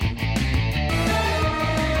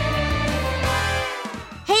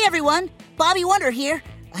everyone, Bobby Wonder here.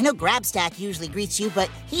 I know Grabstack usually greets you, but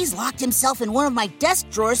he's locked himself in one of my desk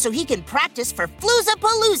drawers so he can practice for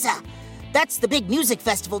Floozapalooza. That's the big music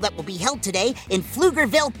festival that will be held today in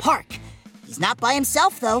Pflugerville Park. He's not by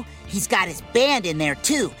himself, though. He's got his band in there,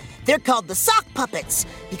 too. They're called the Sock Puppets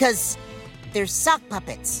because they're sock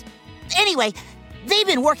puppets. Anyway, they've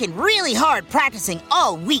been working really hard practicing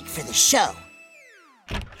all week for the show.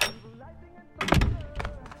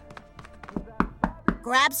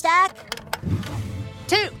 Grabstack?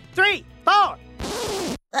 2, 3, 4.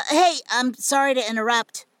 Hey, I'm sorry to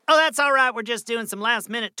interrupt. Oh, that's all right. We're just doing some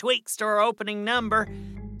last-minute tweaks to our opening number.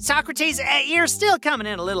 Socrates, you're still coming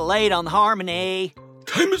in a little late on the harmony.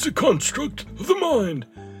 Time is a construct of the mind,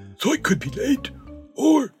 so I could be late,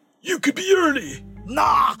 or you could be early.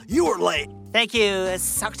 Nah, you were late. Thank you,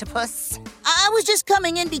 Soctopus. I was just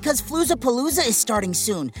coming in because Floozapalooza is starting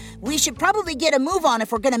soon. We should probably get a move on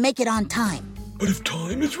if we're gonna make it on time. But if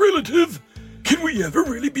time is relative, can we ever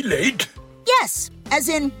really be late? Yes, as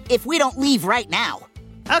in, if we don't leave right now.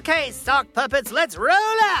 Okay, sock puppets, let's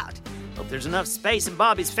roll out. Hope there's enough space in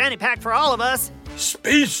Bobby's fanny pack for all of us.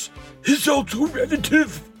 Space is also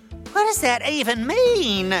relative. What does that even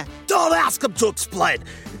mean? Don't ask him to explain.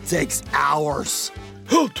 It takes hours.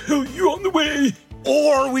 I'll tell you on the way.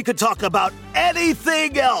 Or we could talk about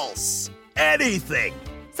anything else. Anything.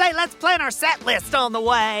 Say, let's plan our set list on the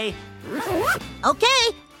way. Okay,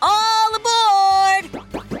 all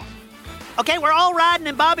aboard! Okay, we're all riding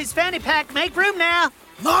in Bobby's fanny pack. Make room now.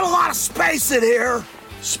 Not a lot of space in here.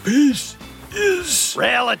 Space is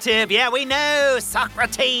Relative, yeah, we know,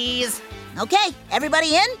 Socrates. Okay,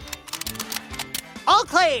 everybody in? All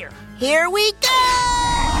clear. Here we go!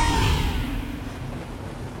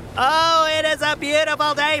 Oh, it is a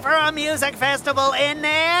beautiful day for a music festival, isn't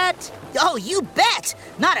it? Oh, you bet!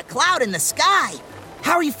 Not a cloud in the sky.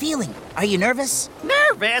 How are you feeling? Are you nervous?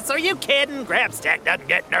 Nervous? Are you kidding? Grabstack doesn't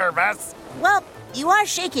get nervous. Well, you are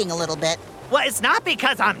shaking a little bit. Well, it's not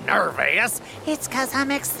because I'm nervous. It's because I'm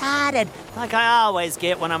excited, like I always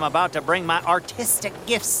get when I'm about to bring my artistic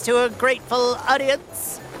gifts to a grateful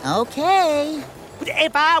audience. Okay.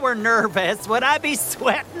 If I were nervous, would I be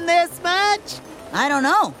sweating this much? I don't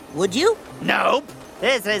know. Would you? Nope.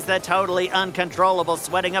 This is the totally uncontrollable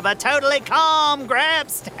sweating of a totally calm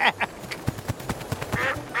Grabstack.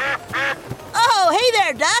 Oh, hey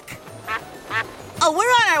there, Duck. Oh, we're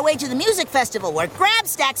on our way to the music festival where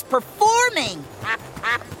Grabstack's performing.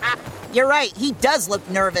 You're right, he does look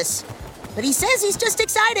nervous. But he says he's just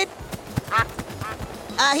excited.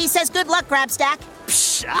 He says good luck, Grabstack.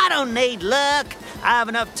 Psh, I don't need luck. I have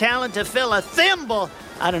enough talent to fill a thimble.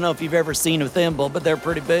 I don't know if you've ever seen a thimble, but they're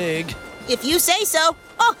pretty big. If you say so.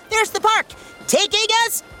 Oh, there's the park, taking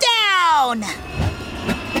us down.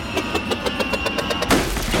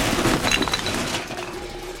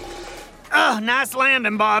 Oh, nice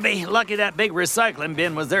landing, Bobby. Lucky that big recycling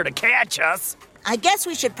bin was there to catch us. I guess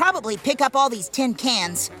we should probably pick up all these tin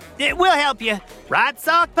cans. It will help you. Right,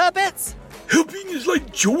 sock puppets? helping is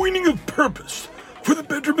like joining of purpose for the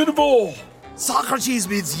betterment of all. Socrates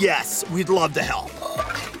means yes, we'd love to help.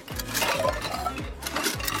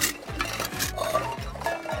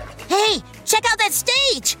 Hey, check out that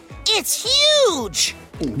stage! It's huge!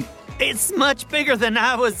 It's much bigger than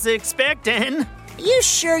I was expecting. You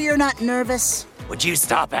sure you're not nervous? Would you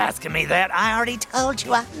stop asking me that? I already told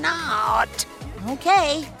you I'm not.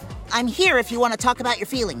 Okay. I'm here if you want to talk about your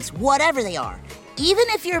feelings, whatever they are. Even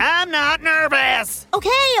if you're... I'm not nervous. Okay.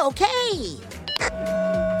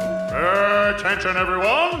 Attention,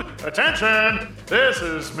 everyone! Attention! This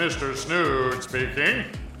is Mr. Snood speaking.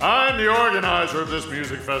 I'm the organizer of this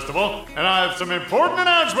music festival, and I have some important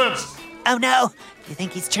announcements. Oh, no. You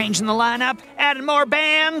think he's changing the lineup? Adding more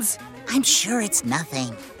bands? I'm sure it's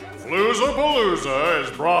nothing. Floozapalooza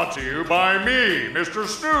is brought to you by me, Mr.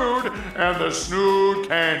 Snood, and the Snood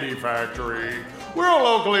Candy Factory. We're a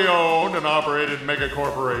locally owned and operated mega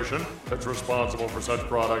corporation that's responsible for such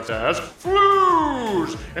products as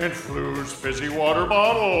Flooz and Flooz fizzy water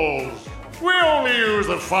bottles. We only use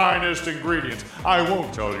the finest ingredients. I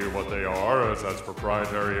won't tell you what they are, as that's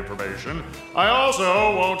proprietary information. I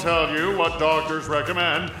also won't tell you what doctors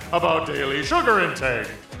recommend about daily sugar intake.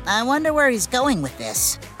 I wonder where he's going with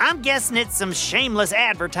this. I'm guessing it's some shameless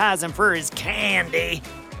advertising for his candy.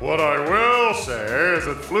 What I will say is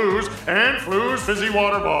that Flooz and Flooz fizzy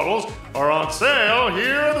water bottles are on sale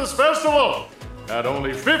here at this festival at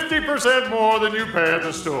only 50% more than you pay at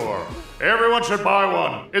the store. Everyone should buy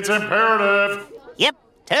one. It's imperative. Yep,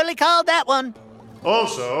 totally called that one.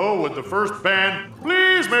 Also, would the first band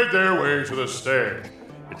please make their way to the stage?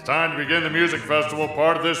 It's time to begin the music festival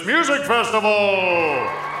part of this music festival.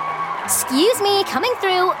 Excuse me, coming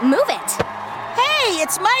through. Move it. Hey,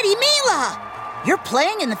 it's Mighty Mila! You're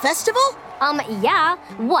playing in the festival? Yeah.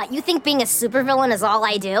 What, you think being a supervillain is all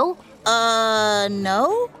I do?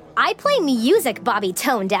 No? I play music, Bobby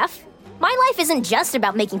Tone Deaf. My life isn't just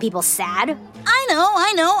about making people sad. I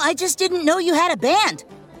know. I just didn't know you had a band.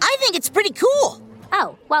 I think it's pretty cool.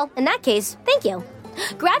 Oh, well, in that case, thank you.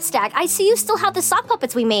 Grabstack, I see you still have the sock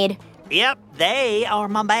puppets we made. Yep, they are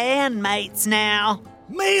my bandmates now.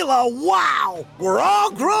 Mila, wow! We're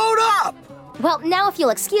all grown up! Well, now if you'll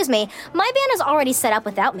excuse me, my band is already set up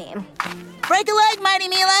without me. Break a leg, Mighty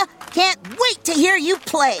Mila. Can't wait to hear you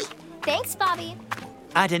play. Thanks, Bobby.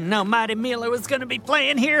 I didn't know Mighty Mila was going to be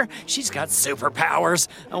playing here. She's got superpowers.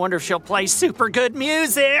 I wonder if she'll play super good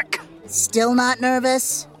music. Still not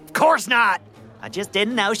nervous? Of course not. I just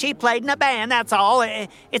didn't know she played in a band, that's all.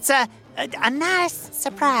 It's a nice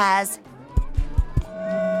surprise.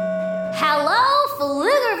 Hello,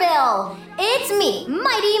 Pflugerville! It's me,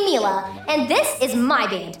 Mighty Mila, and this is my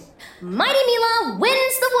band. Mighty Mila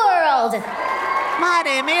wins the world!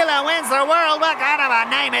 Mighty Mila wins the world? What kind of a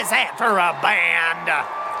name is that for a band?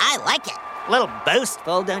 I like it. A little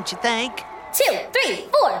boastful, don't you think? 2, 3,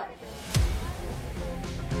 4.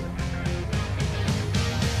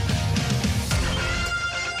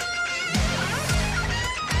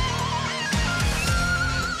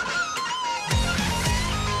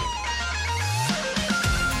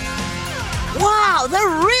 Wow, they're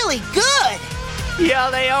really good!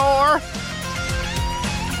 Yeah, they are.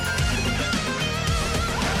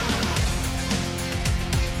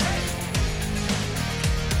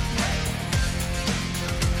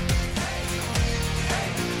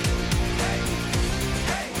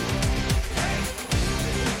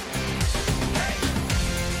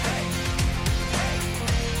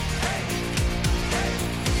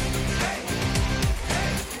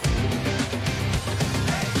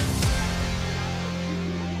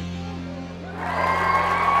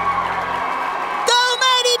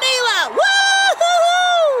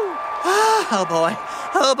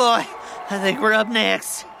 Oh boy, I think we're up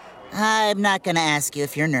next. I'm not gonna ask you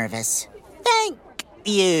if you're nervous. Thank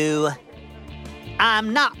you.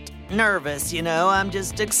 I'm not nervous, I'm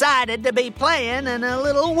just excited to be playing and a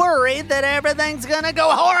little worried that everything's gonna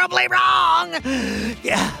go horribly wrong.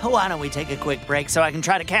 Yeah, why don't we take a quick break so I can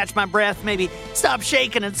try to catch my breath, maybe stop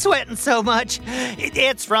shaking and sweating so much.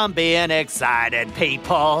 It's from being excited,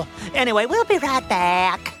 people. Anyway, we'll be right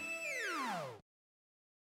back.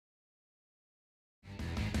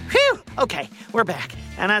 Phew! Okay, we're back,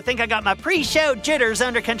 and I think I got my pre-show jitters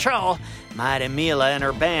under control. Mighty Mila and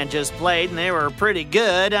her band just played, and they were pretty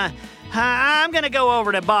good. I'm gonna go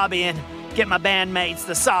over to Bobby and get my bandmates,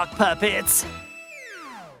 the sock puppets.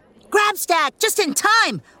 Grabstack, just in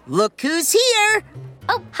time! Look who's here!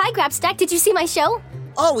 Oh, hi, Grabstack. Did you see my show?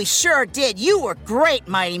 Oh, we sure did. You were great,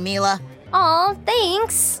 Mighty Mila. Aw,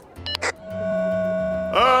 thanks.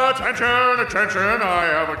 Attention! I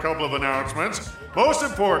have a couple of announcements. Most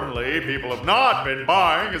importantly, people have not been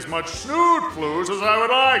buying as much Snood Flues as I would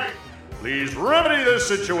like. Please remedy this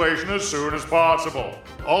situation as soon as possible.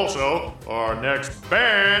 Also, our next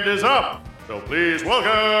band is up, so please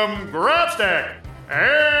welcome Grabstack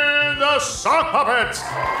and the Sock Puppets.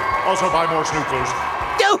 Also buy more Snood Flues.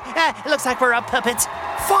 It looks like we're up, puppets.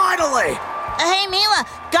 Finally! Hey, Mila,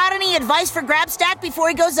 got any advice for Grabstack before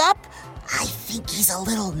he goes up? I think he's a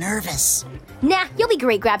little nervous. Nah, you'll be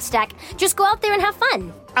great, Grabstack. Just go out there and have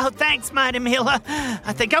fun. Oh, thanks, Mighty Mila.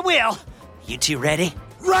 I think I will. You two ready?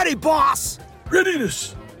 Ready, boss!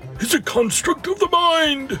 Readiness is a construct of the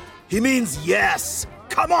mind. He means yes.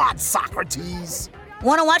 Come on, Socrates.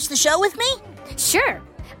 Want to watch the show with me? Sure.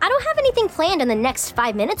 I don't have anything planned in the next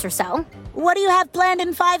 5 minutes or so. What do you have planned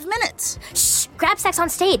in 5 minutes? Shh, Grabstack's on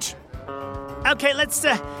stage. Okay, let's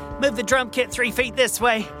move the drum kit 3 feet this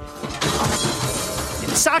way.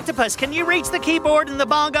 Soctopus, can you reach the keyboard and the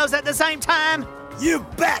bongos at the same time? You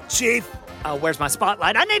bet, Chief. Oh, where's my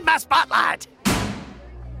spotlight? I need my spotlight!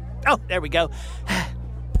 Oh, there we go.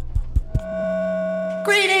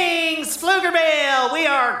 Greetings, Pflugerville! We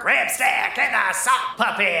are Grabstack and the Sock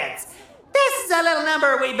Puppets. This is a little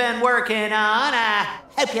number we've been working on. I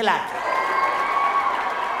hope you like it.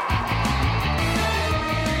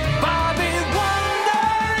 Bobby Wonder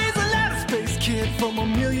is a outer space kid from a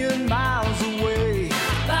million miles away.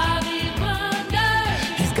 Bobby Wonder.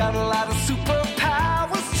 He's got a lot of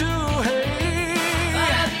superpowers too, hey.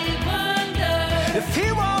 Bobby Wonder. If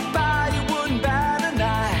he walked by, you wouldn't bat an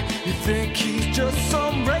eye. You think he's just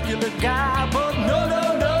some regular guy, but no.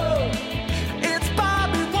 It's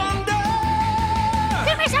Bobby Wonder.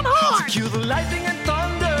 Give me some horn! Cue the lightning and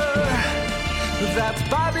thunder. That's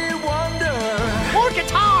Bobby Wonder. more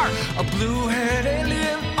guitar! A blue-haired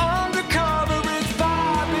alien undercover, it's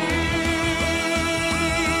Bobby.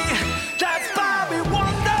 That's Bobby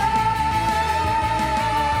Wonder!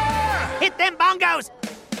 Hit them bongos!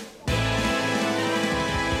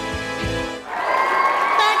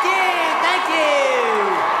 Thank you!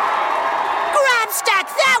 Grabstack,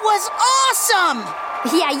 that was awesome!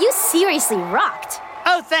 Yeah, you seriously rocked.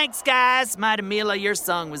 Oh, thanks, guys. Mighty Mila, your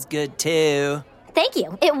song was good, too. Thank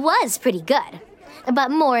you. It was pretty good.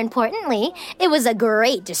 But more importantly, it was a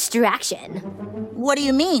great distraction. What do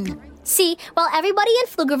you mean? See, while everybody in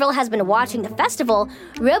Pflugerville has been watching the festival,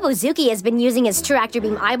 Robozuki has been using his tractor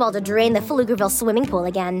beam eyeball to drain the Pflugerville swimming pool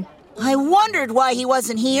again. I wondered why he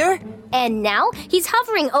wasn't here. And now he's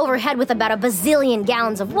hovering overhead with about a bazillion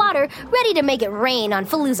gallons of water, ready to make it rain on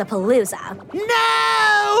Falooza Palooza.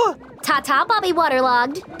 No! Ta-ta, Bobby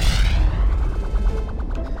Waterlogged.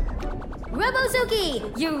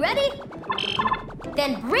 Robozuki, you ready?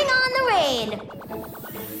 Then bring on the rain.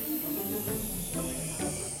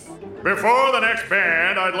 Before the next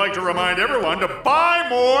band, I'd like to remind everyone to buy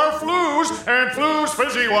more Flues and Flues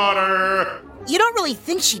Fizzy Water. You don't really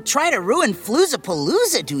think she'd try to ruin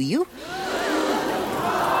Floozapalooza, do you?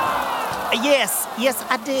 Yes,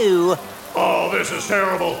 I do. Oh, this is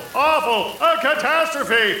terrible. Awful. A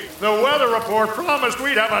catastrophe. The weather report promised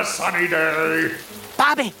we'd have a sunny day.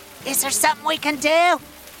 Bobby, is there something we can do?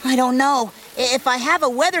 I don't know. If I have a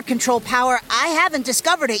weather control power, I haven't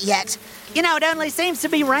discovered it yet. You know, it only seems to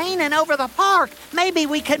be raining over the park. Maybe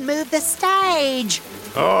we could move the stage.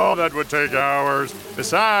 Oh, that would take hours.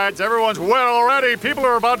 Besides, everyone's wet already. People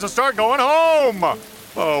are about to start going home.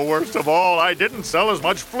 Oh, worst of all, I didn't sell as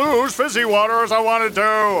much Flues Fizzy Water as I wanted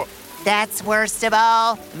to. That's worst of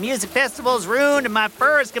all. The music festival's ruined and my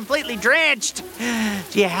fur is completely drenched.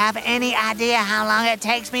 Do you have any idea how long it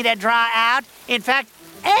takes me to dry out? In fact,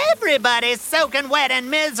 everybody's soaking wet and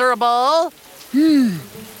miserable.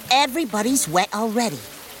 Everybody's wet already.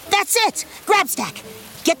 That's it! Grabstack,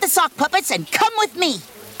 get the sock puppets and come with me.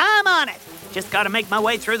 I'm on it. Just gotta make my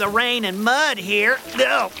way through the rain and mud here.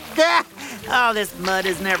 Oh, this mud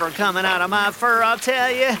is never coming out of my fur, I'll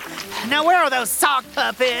tell you. Now, where are those sock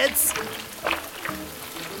puppets?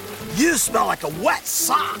 You smell like a wet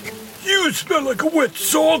sock. You smell like a wet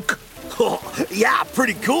sock. Oh, yeah,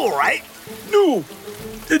 pretty cool, right? No,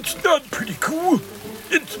 it's not pretty cool.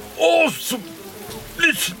 It's awesome.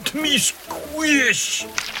 Listen to me squish.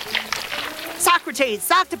 Socrates,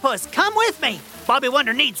 Soctopus, come with me. Bobby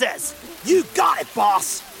Wonder needs us. You got it,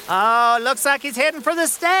 boss. Oh, looks like he's heading for the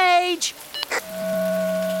stage.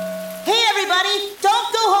 Hey, everybody,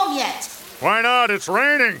 don't go home yet. Why not? It's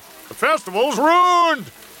raining. The festival's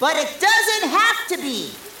ruined. But it doesn't have to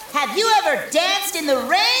be. Have you ever danced in the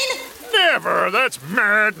rain? Never. That's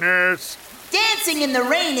madness. Dancing in the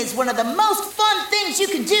rain is one of the most fun things you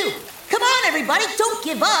can do. Come on, everybody, don't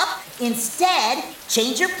give up. Instead,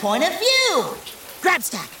 change your point of view.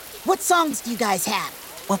 Grabstack, what songs do you guys have?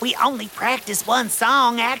 Well, we only practiced one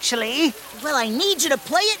song, actually. Well, I need you to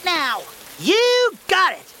play it now. You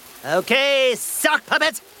got it. Okay, sock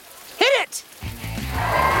puppets, hit it.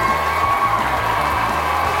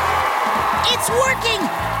 It's working!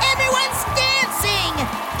 Everyone's dancing!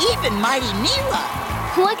 Even Mighty Mila.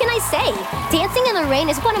 What can I say? Dancing in the rain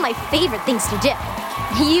is one of my favorite things to do.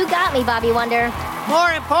 You got me, Bobby Wonder.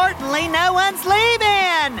 More importantly, no one's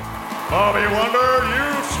leaving. Bobby Wonder,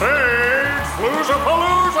 you saved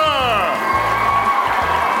Floozapalooza!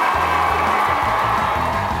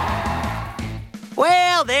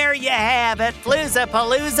 Well, there you have it.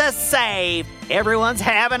 Floozapalooza saved. Everyone's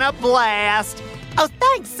having a blast. Oh,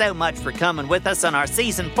 thanks so much for coming with us on our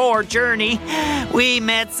Season 4 journey. We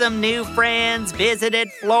met some new friends, visited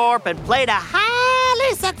Florp, and played a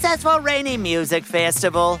highly successful rainy music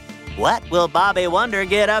festival. What will Bobby Wonder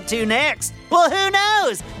get up to next? Well, who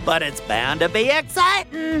knows? But it's bound to be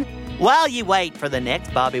exciting. While you wait for the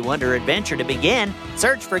next Bobby Wonder adventure to begin,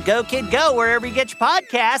 search for Go Kid Go wherever you get your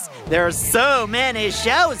podcasts. There are so many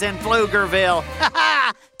shows in Pflugerville.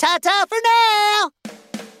 Ta-ta for now!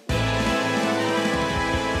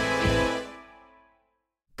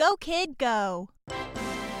 Go Kid Go.